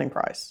the opening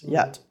price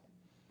yet.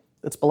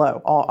 It's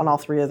below on all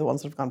three of the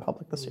ones that have gone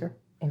public this year.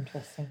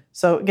 Interesting.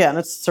 So again,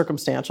 it's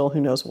circumstantial. Who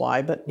knows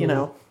why? But you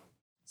know,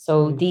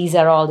 So these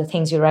are all the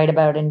things you write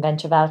about in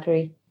Venture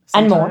Valkyrie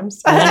and more.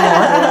 sometimes.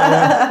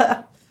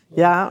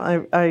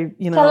 Yeah, I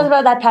you know. Tell us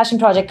about that passion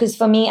project, because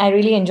for me, I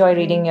really enjoy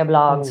reading your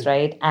blogs,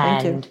 right?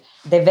 Thank you. And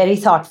they're very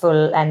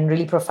thoughtful and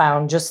really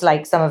profound, just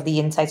like some of the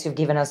insights you've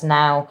given us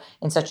now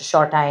in such a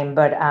short time.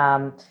 But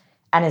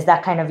and is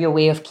that kind of your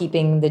way of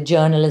keeping the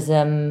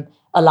journalism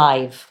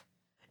alive?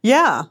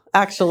 Yeah,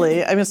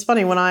 actually. I mean, it's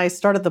funny. When I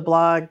started the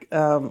blog,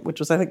 which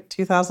was, I think,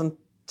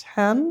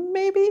 2010,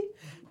 maybe,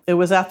 it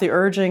was at the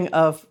urging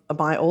of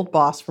my old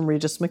boss from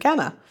Regis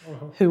McKenna,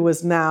 who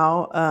was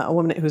now a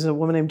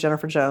woman named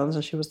Jennifer Jones,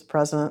 and she was the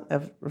president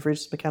of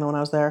Regis McKenna when I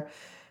was there.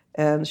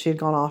 And she had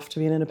gone off to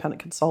be an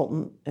independent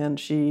consultant, and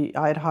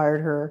I had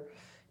hired her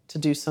to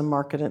do some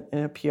market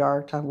and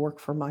PR kind of work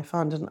for my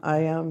fund.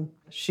 And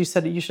she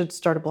said, you should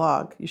start a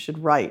blog. You should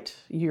write.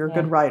 You're a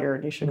good writer,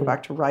 and you should go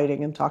back to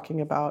writing and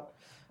talking about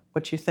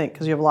what you think,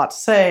 because you have a lot to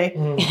say,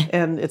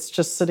 and it's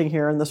just sitting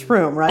here in this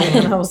room, right?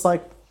 And I was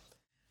like,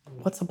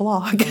 what's a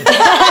blog?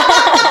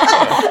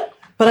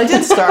 But I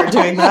did start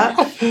doing that,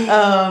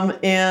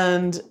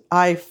 and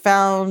I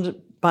found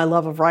my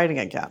love of writing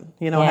again.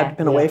 You know, I had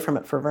been away from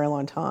it for a very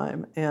long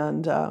time,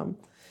 and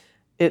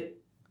it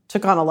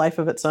took on a life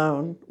of its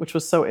own, which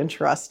was so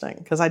interesting,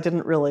 because I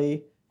didn't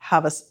really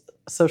have a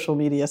social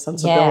media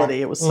sensibility.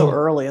 Yeah. It was so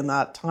early in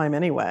that time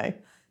anyway,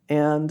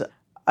 and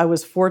I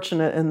was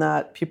fortunate in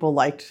that people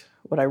liked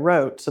what I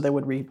wrote, so they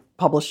would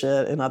republish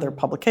it in other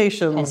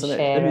publications, and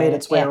it made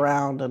its way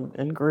around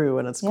and grew,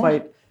 and it's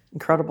quite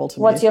incredible to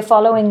me. What's your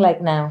following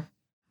like now?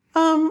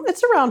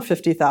 It's around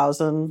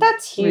 50,000.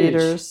 That's huge.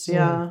 Readers.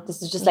 Yeah,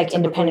 This is just like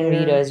independent year.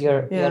 readers.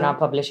 You're not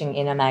publishing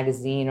in a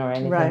magazine or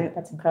anything. Right.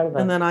 That's incredible.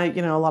 And then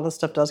a lot of the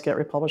stuff does get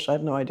republished. I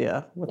have no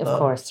idea what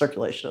the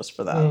circulation is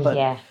for that,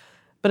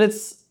 but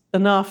it's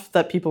enough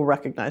that people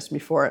recognize me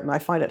for it, and I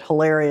find it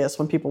hilarious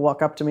when people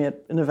walk up to me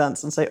in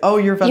events and say, "Oh,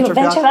 you're Venture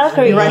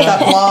Valkyrie. You write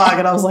that blog,"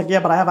 and I was like, "Yeah,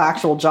 but I have an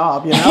actual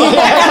job, you know."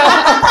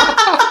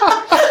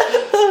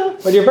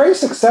 But you're very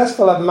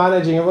successful at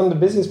managing. You're one of the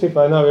busiest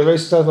people I know. You're very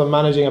successful at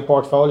managing a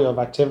portfolio of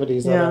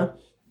activities.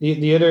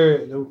 The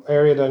other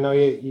area that I know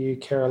you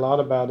care a lot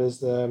about is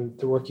the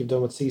work you've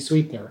done with C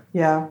Sweetener.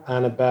 Yeah.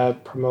 And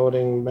about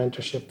promoting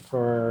mentorship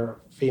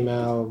for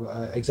female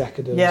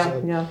executives.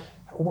 Yeah.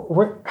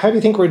 How do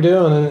you think we're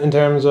doing in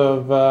terms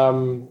of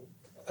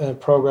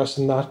progress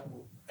in that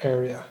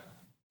area?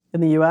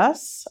 In the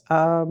U.S.,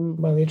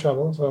 Well, you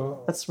travel,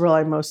 so that's where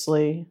I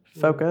mostly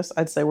focus.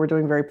 I'd say we're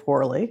doing very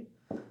poorly.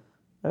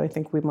 I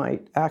think we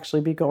might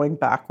actually be going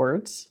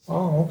backwards.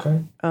 Oh, okay.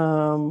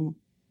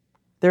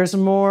 There's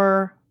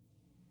more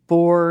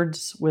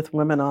boards with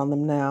women on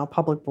them now,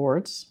 public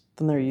boards,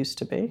 than there used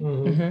to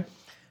be.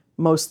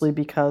 Mostly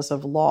because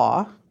of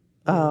law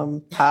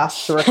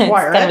passed to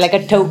require it's kind of like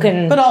a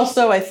token. But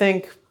also, I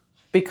think,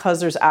 because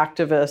there's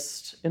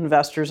activist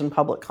investors in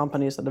public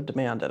companies that have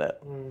demanded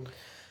it.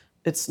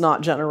 It's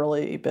not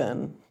generally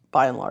been,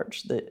 by and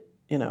large,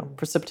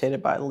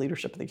 precipitated by the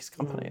leadership of these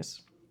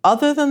companies.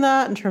 Other than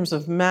that, in terms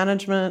of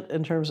management,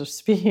 in terms of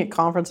speaking at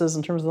conferences,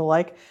 in terms of the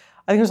like,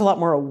 I think there's a lot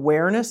more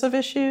awareness of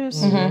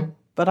issues,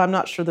 but I'm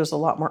not sure there's a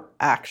lot more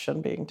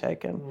action being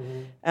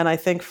taken. And I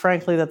think,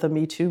 frankly, that the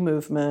Me Too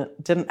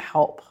movement didn't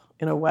help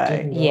in a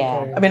way.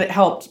 Yeah. I mean, it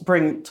helped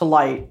bring to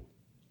light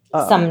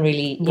some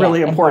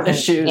really important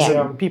issues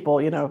and people,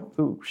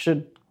 who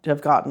should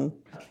have gotten,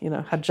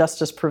 had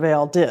justice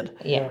prevail, did.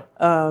 Yeah.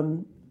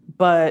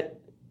 But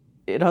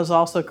it has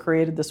also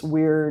created this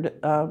weird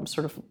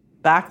sort of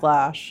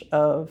backlash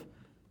of,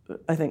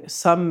 I think,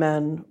 some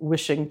men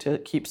wishing to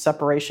keep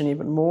separation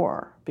even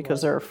more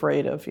because they're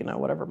afraid of,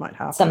 whatever might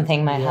happen.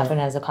 Something might happen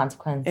as a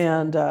consequence.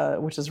 And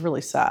which is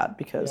really sad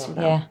because,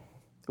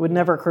 it would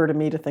never occur to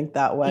me to think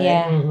that way,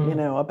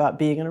 about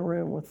being in a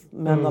room with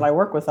men that I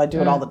work with. I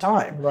do it all the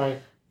time. Right.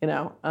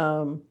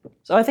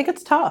 So I think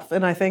it's tough.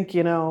 And I think,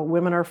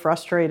 women are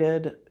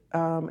frustrated.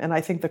 And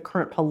I think the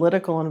current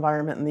political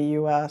environment in the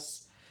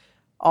U.S.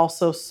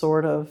 also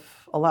sort of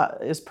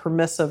is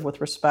permissive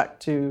with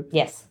respect to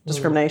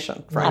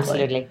discrimination,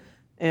 frankly. Absolutely.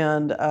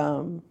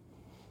 And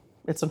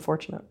it's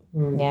unfortunate.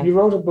 Yeah. You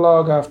wrote a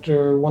blog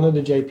after one of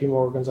the JP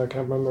Morgans, I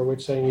can't remember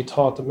which, saying you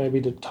thought that maybe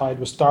the tide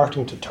was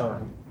starting to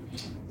turn.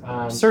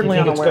 Certainly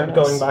do you on think awareness.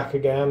 It's going back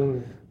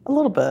again? A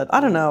little bit. I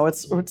don't know.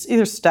 It's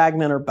either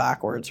stagnant or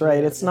backwards,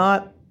 right? It's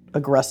not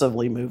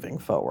aggressively moving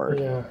forward.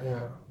 Yeah.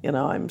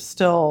 I'm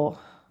still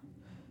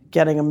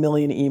getting a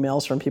million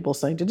emails from people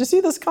saying, "Did you see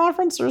this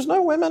conference? There's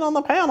no women on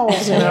the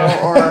panels," when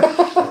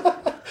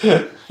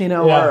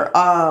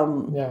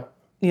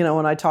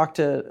I talk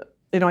to,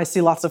 I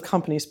see lots of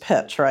companies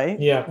pitch, right?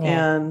 Yeah.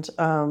 And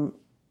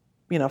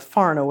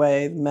far and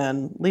away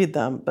men lead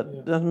them, but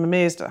I'm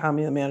amazed at how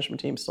many of the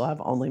management teams still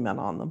have only men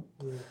on them.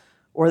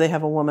 Or they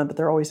have a woman, but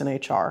they're always in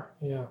HR.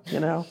 Yeah.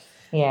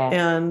 Yeah.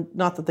 And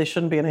not that they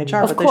shouldn't be in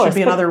HR, but course, they should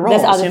be in other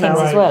roles. There's other things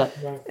as well.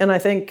 Right. And I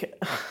think,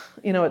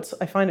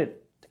 I find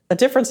it, a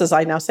difference is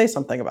I now say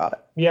something about it.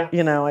 Yeah.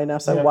 I now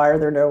say, why are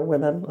there no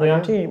women on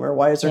your team? Or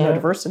why is there no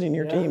diversity in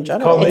your team Called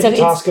generally? the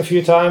task a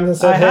few times and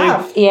said,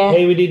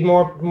 hey, we need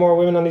more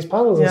women on these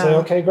panels. And say,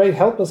 okay, great,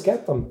 help us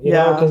get them. You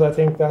know, because I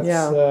think that's...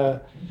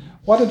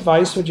 what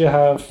advice would you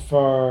have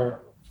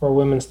for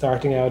women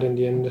starting out in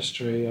the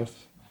industry of,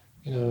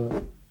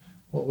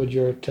 what would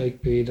your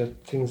take be, the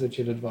things that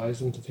you'd advise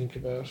them to think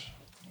about?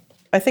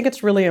 I think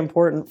it's really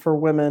important for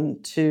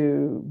women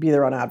to be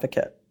their own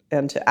advocate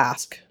and to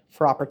ask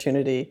for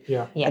opportunity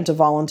and to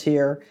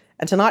volunteer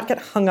and to not get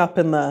hung up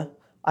in the,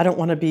 I don't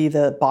want to be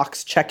the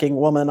box checking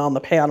woman on the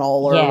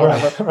panel or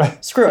whatever.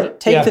 Right. Screw it.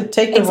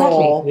 Take the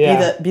role,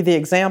 be the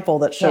example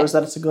that shows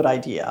that it's a good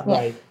idea.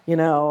 Right.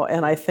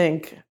 And I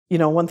think,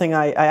 one thing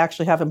I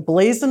actually have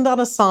emblazoned on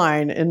a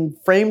sign and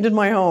framed in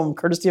my home,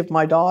 courtesy of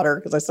my daughter,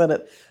 because I said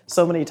it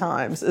so many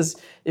times, is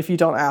if you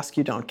don't ask,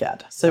 you don't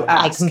get. So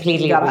ask. I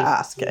completely You gotta agree.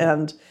 ask.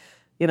 And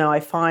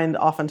I find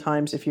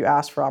oftentimes if you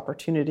ask for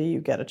opportunity, you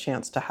get a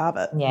chance to have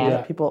it.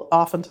 Yeah. People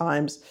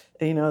oftentimes,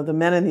 the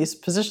men in these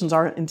positions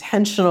aren't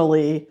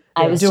intentionally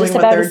doing just what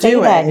about they're to say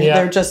doing. that. Yeah.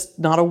 They're just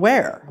not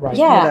aware. Right.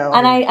 Yeah,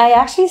 and I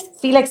actually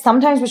feel like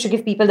sometimes we should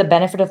give people the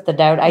benefit of the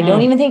doubt. I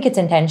don't even think it's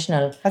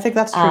intentional. I think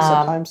that's true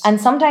sometimes.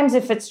 And sometimes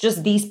if it's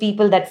just these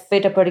people that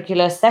fit a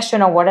particular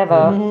session or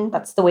whatever,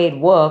 that's the way it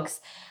works.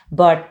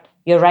 But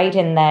you're right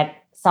in that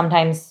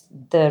sometimes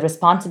the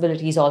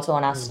responsibility is also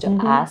on us to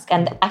ask.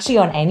 And actually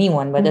on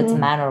anyone, whether it's a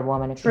man or a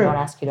woman. If you don't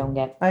ask, you don't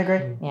get. I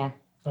agree. Yeah.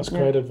 That's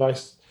great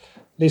advice.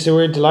 Lisa,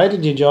 we're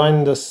delighted you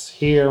joined us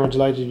here. We're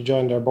delighted you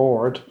joined our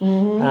board.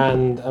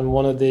 And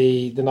one of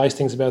the nice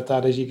things about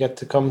that is you get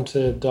to come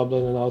to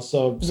Dublin and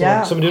also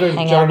some of the other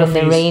Hang out in the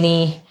geographies.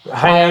 rainy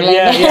Hang out,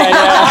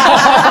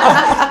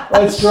 Ireland.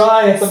 Well, it's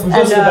dry. It's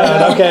just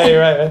about. Okay,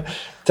 right.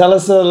 Tell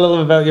us a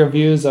little about your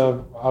views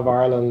of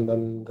Ireland.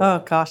 And Oh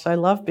gosh, I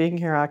love being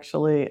here.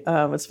 Actually,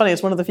 it's funny.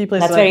 It's one of the few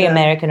places. That's very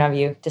American of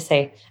you to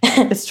say.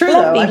 It's true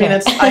Love though. I being mean,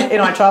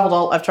 here. I've traveled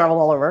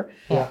all over.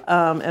 Yeah.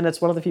 And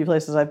it's one of the few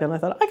places I've been. I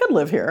thought I could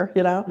live here.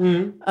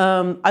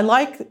 I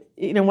like.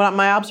 What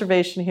my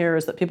observation here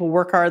is that people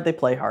work hard, they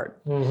play hard.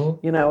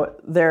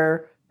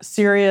 They're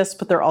serious,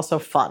 but they're also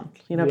fun.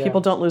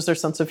 People don't lose their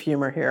sense of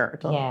humor here.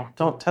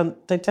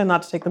 They tend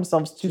not to take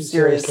themselves too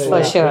seriously.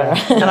 For sure.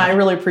 And I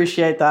really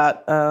appreciate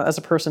that as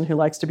a person who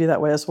likes to be that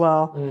way as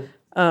well.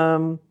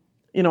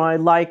 I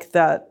like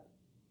that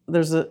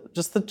there's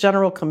just the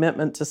general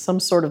commitment to some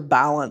sort of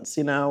balance,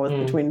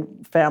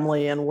 between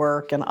family and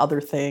work and other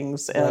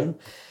things. And,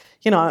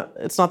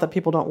 it's not that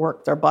people don't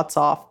work their butts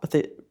off,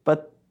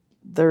 but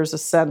there's a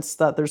sense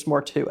that there's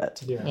more to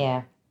it.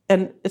 Yeah.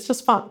 And it's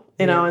just fun,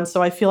 and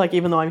so I feel like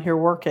even though I'm here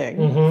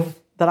working,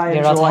 that I You're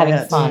enjoy also having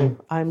it. fun.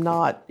 I'm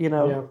not,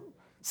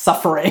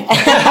 suffering.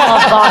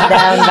 Bogged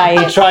down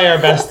by Try our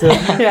best to.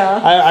 Yeah.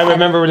 I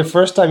remember the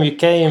first time you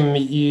came,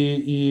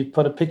 you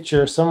put a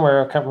picture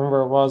somewhere, I can't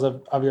remember where it was,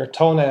 of your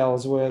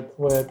toenails with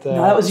No,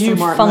 that was you,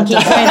 Martin. funky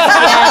That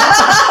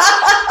prints.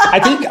 Yeah. I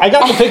think I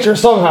got the picture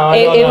somehow.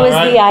 It was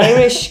the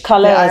Irish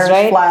colours, Irish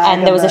right? flag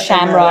And there was a and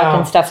shamrock yeah,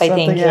 and stuff, I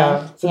something, think.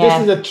 yeah. So Yeah.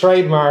 this is a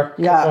trademark.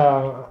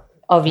 Yeah.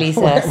 Of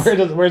Lisa's.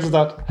 Where does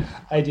that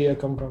idea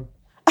come from?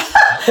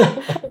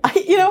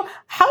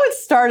 How it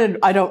started,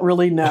 I don't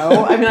really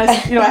know. I mean, I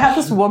had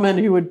this woman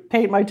who would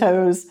paint my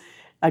toes.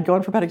 I'd go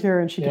in for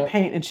pedicure and she could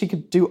paint and she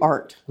could do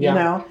art, you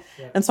know?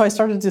 Yeah. And so I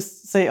started to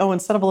say,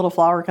 instead of a little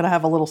flower, can I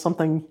have a little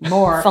something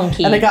more?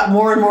 Funky. And it got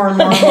more and more and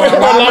more and more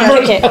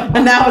elaborate.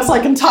 And now it's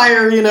like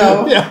entire,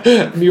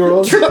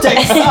 Murals.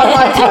 triptychs on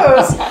my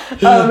toes.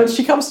 And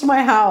she comes to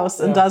my house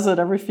and does it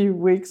every few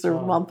weeks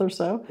or month or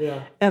so.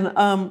 Yeah. And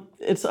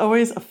it's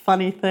always a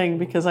funny thing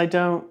because I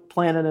don't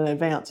plan it in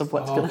advance of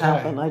what's going to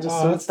happen. I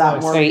just that's that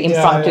nice. more Very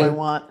exactly impromptu. what I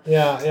want.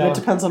 Yeah. And it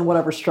depends on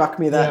whatever struck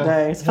me that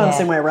day. It's kind of the Yeah.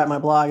 same way I write my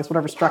blog. It's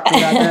whatever struck me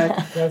that day.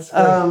 That's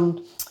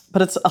great.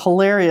 But it's a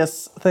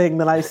hilarious thing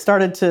that I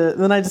started to.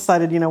 Then I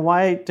decided,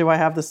 why do I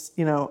have this,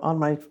 on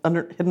my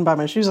hidden by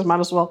my shoes? I might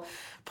as well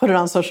put it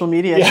on social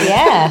media.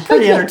 Yeah.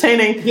 Pretty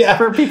entertaining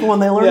for people when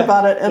they learn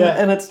about it,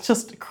 and it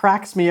just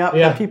cracks me up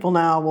that people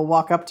now will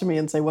walk up to me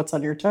and say, "What's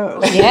on your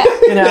toes?" Yeah.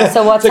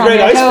 So what's It's a on great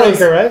your toes?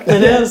 icebreaker, right?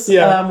 It is.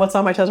 Yeah. What's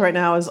on my toes right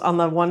now is on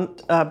the one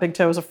big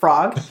toe is a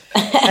frog,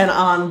 and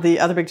on the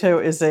other big toe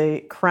is a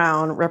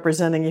crown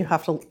representing you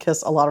have to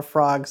kiss a lot of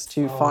frogs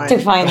to find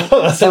Your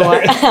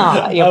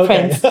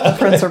prince.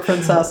 prince or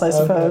princess, I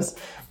suppose.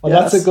 Well,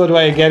 that's a good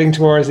way of getting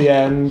towards the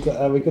end.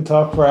 We could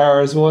talk for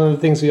hours. One of the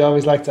things we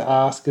always like to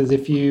ask is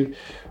if you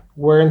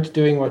weren't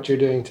doing what you're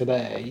doing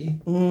today,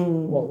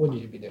 what would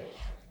you be doing?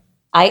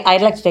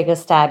 I'd like to take a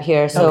stab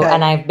here. So,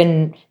 and I've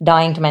been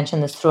dying to mention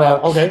this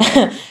throughout. Okay.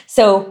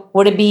 So,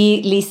 would it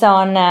be Lisa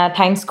on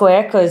Times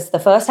Square? Because the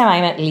first time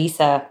I met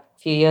Lisa a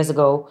few years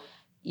ago,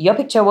 your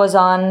picture was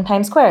on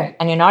Times Square,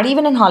 and you're not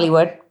even in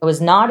Hollywood. It was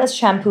not a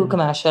shampoo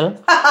commercial. So,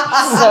 is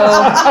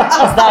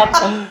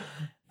that?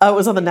 It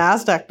was on the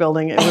NASDAQ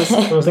building. It was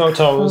There was no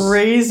toes.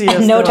 craziest.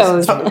 No There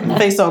was toes.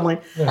 face only.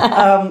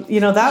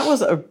 That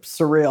was a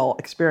surreal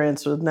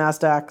experience. With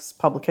NASDAQ's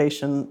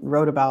publication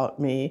wrote about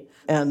me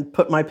and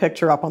put my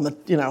picture up on the,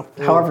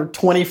 however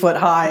 20-foot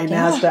high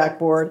NASDAQ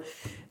board.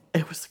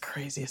 It was the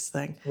craziest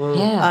thing.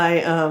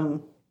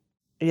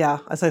 Yeah.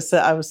 As I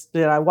said,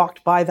 I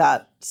walked by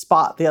that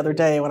spot the other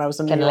day when I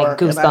was in New Getting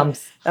like York.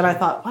 goosebumps. And I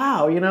thought,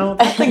 wow,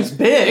 that thing's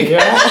big.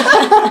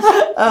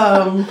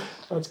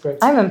 That's great.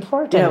 I'm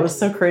important. Yeah, it was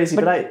so crazy,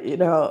 but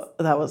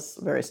that was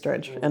very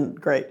strange and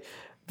great.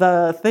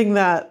 The thing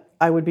that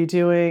I would be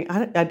doing,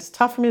 it's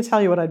tough for me to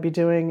tell you what I'd be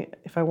doing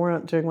if I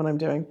weren't doing what I'm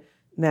doing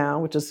now,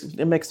 which is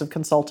a mix of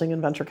consulting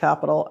and venture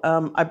capital.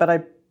 I bet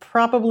I'd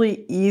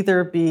probably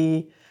either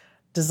be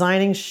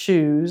designing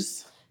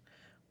shoes,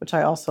 which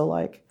I also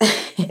like,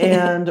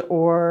 and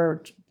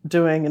or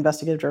doing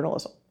investigative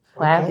journalism.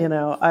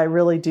 Wow. I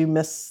really do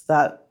miss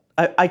that.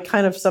 I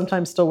kind of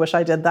sometimes still wish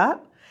I did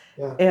that.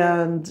 Yeah.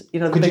 And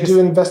could you do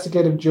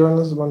investigative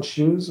journalism on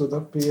shoes? Would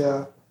that be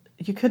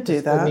you could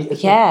do that.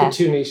 It's Yeah.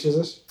 too niche, is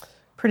it?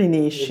 Pretty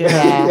niche.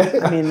 Yeah.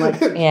 I mean,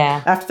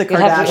 Yeah. after the You'd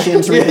have to-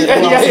 Kardashians read it. I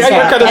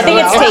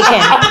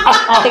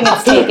think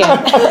it's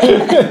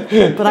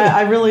taken. But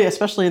I really,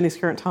 especially in these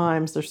current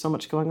times, there's so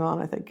much going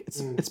on. I think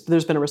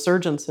there's been a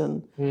resurgence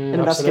in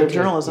investigative absolutely.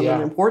 journalism and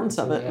the importance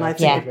of it. And I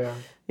think,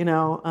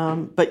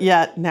 but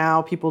yet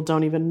now people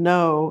don't even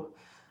know,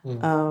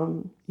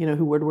 who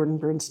Woodward and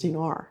Bernstein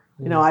are.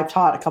 I've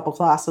taught a couple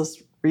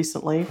classes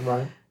recently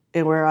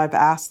where I've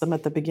asked them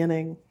at the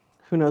beginning,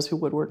 who knows who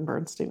Woodward and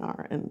Bernstein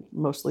are? And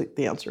mostly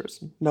the answer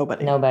is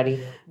nobody.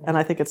 And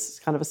I think it's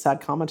kind of a sad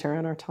commentary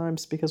on our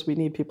times because we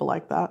need people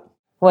like that.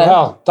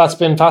 Well, that's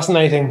been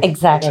fascinating.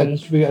 Exactly.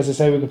 As I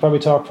say, we could probably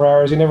talk for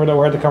hours. You never know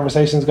where the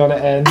conversation's going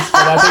to end. But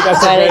I think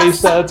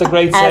that's a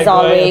great segue. As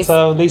always,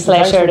 so, Lisa,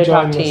 pleasure thanks for to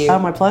talk joining to us. you. Oh,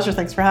 my pleasure.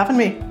 Thanks for having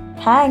me.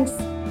 Thanks.